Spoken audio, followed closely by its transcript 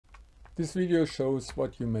This video shows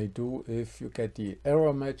what you may do if you get the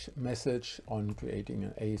error message on creating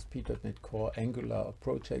an ASP.NET Core Angular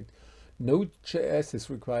project. Node.js is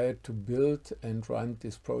required to build and run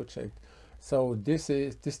this project. So this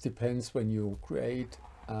depends when you create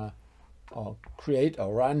or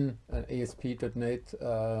run an ASP.NET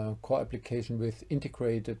Core application with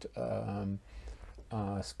integrated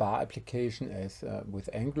SPA application as with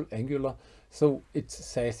Angular. So it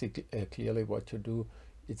says clearly what you do.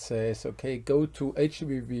 It says, okay, go to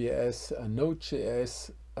https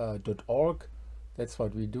node.js.org. That's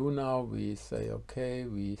what we do now. We say, okay,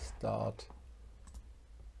 we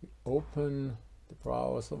open the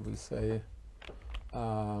browser. We say,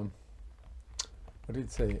 what did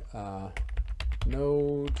it say?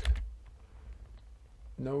 node.js.org.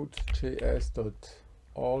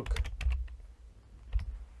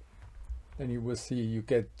 Then you will see you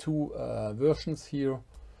get two versions here.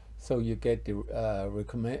 So you get the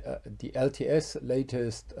LTS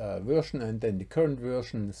latest version and then the current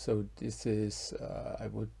version. So this is I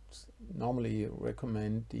would normally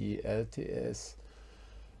recommend the LTS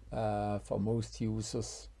for most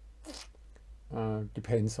users.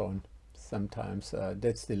 Depends on. Sometimes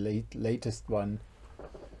that's the latest one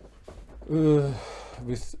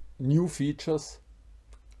with new features.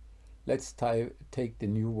 Let's take the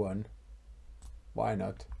new one. Why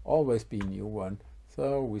not? Always be a new one.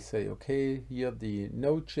 So we say, okay, here the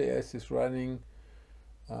Node.js is running,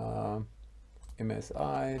 MSI,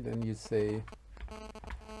 then you say,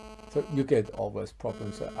 so you get always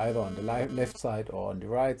problems either on the left side or on the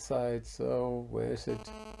right side. So where is it?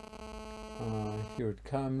 Here it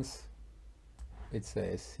comes. It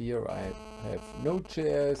says here I have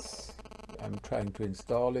Node.js. I'm trying to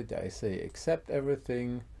install it. I say accept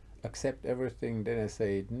everything. Then I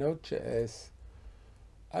say Node.js.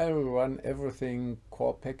 I will run everything,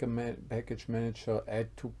 core package manager,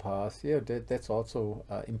 add to path. Yeah, that's also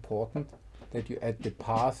important, that you add the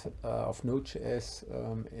path of Node.js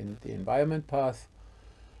in the environment path.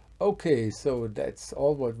 Okay, so that's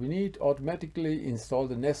all what we need. Automatically install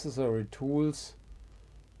the necessary tools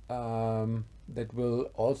that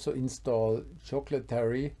will also install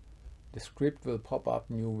Chocolatary. The script will pop up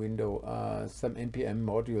new window. Some npm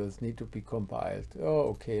modules need to be compiled.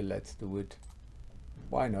 Oh, okay, let's do it.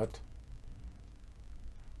 Why not?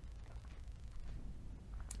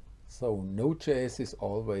 So Node.js is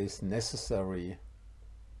always necessary.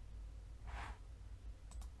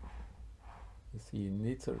 You see, it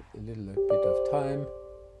needs a little bit of time.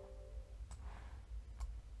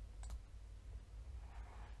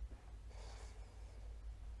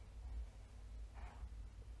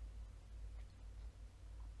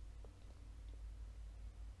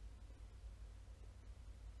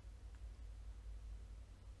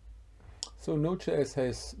 So Node.js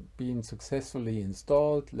has been successfully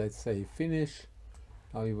installed. Let's say finish.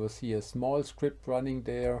 Now you will see a small script running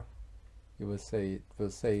there. You will say, it will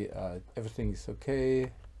say everything is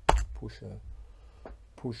okay. Push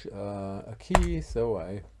a key. So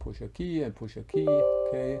I push a key and push a key.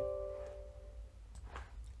 Okay.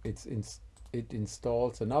 It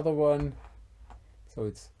installs another one. So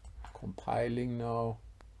it's compiling now.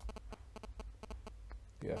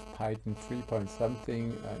 You have Python 3 point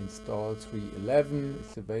something installed 3.11.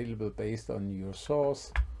 It's available based on your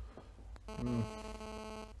source. I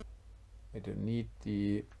don't need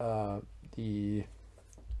the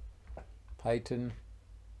Python,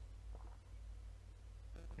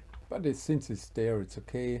 but since it's there, it's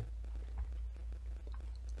okay.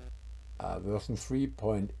 Version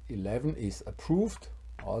 3.11 is approved,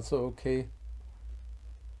 also okay.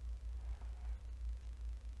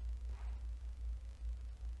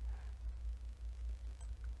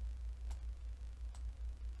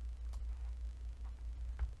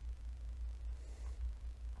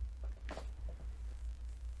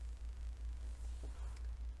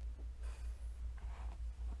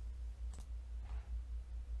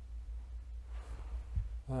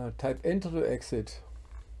 Type enter to exit.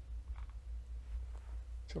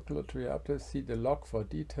 Chocolatary update. See the log for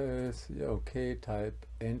details. Yeah, okay. Type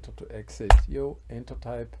enter to exit. Yo, enter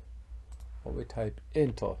type. Or we type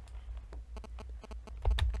enter.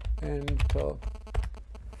 Enter.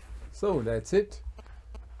 So that's it.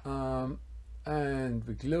 And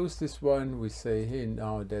we close this one. We say, hey,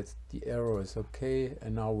 now that the error is okay.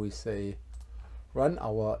 And now we say, run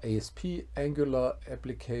our ASP Angular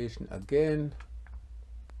application again.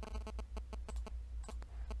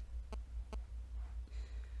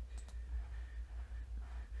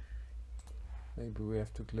 Maybe we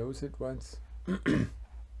have to close it once.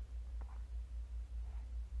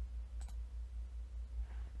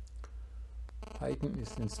 Python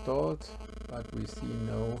is installed, but we see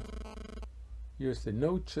no Here's the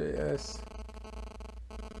Node.js.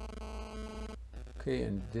 Okay,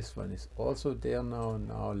 and this one is also there now.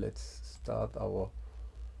 Now let's start our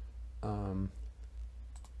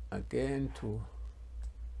again to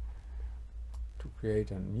create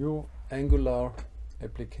a new Angular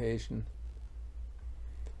application.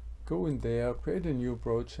 Go in there, create a new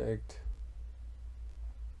project.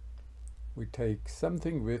 We take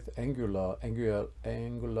something with Angular,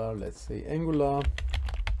 let's say Angular.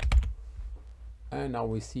 And now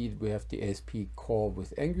we see we have the ASP Core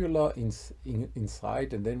with Angular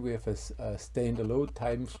inside, and then we have a standalone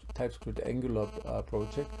TypeScript Angular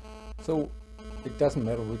project. So it doesn't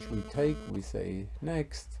matter which we take. We say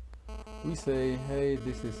next. We say, hey,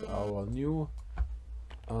 this is our new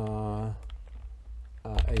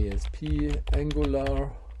ASP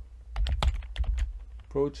Angular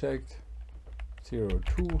project 02.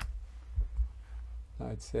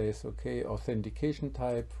 It says, okay, authentication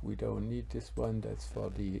type, we don't need this one, that's for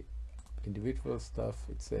the individual stuff.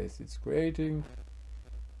 It says it's creating.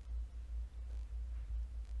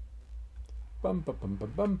 Bum, bum, bum,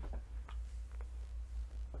 bum, bum.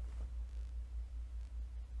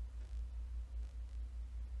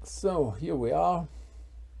 So here we are.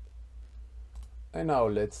 And now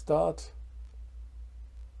let's start.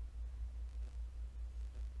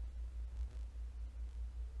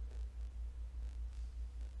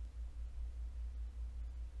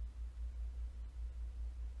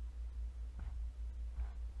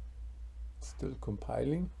 Still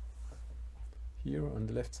compiling here on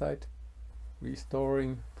the left side,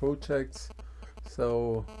 restoring projects.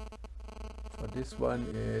 So for this one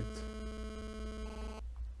it's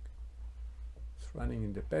running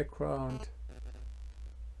in the background.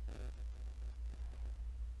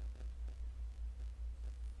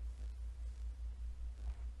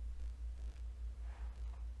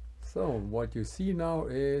 So what you see now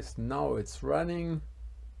is now it's running,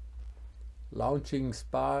 launching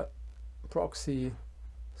Spa proxy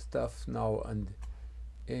stuff now, and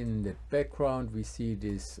in the background we see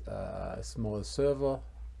this small server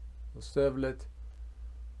or servlet.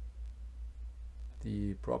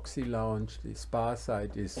 The proxy launch, the Spa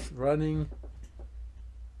side is running.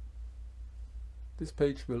 This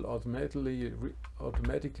page will automatically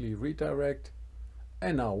redirect,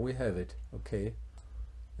 and now we have it. Okay,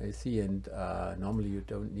 I see, and normally you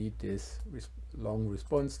don't need this long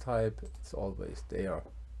response type, it's always there.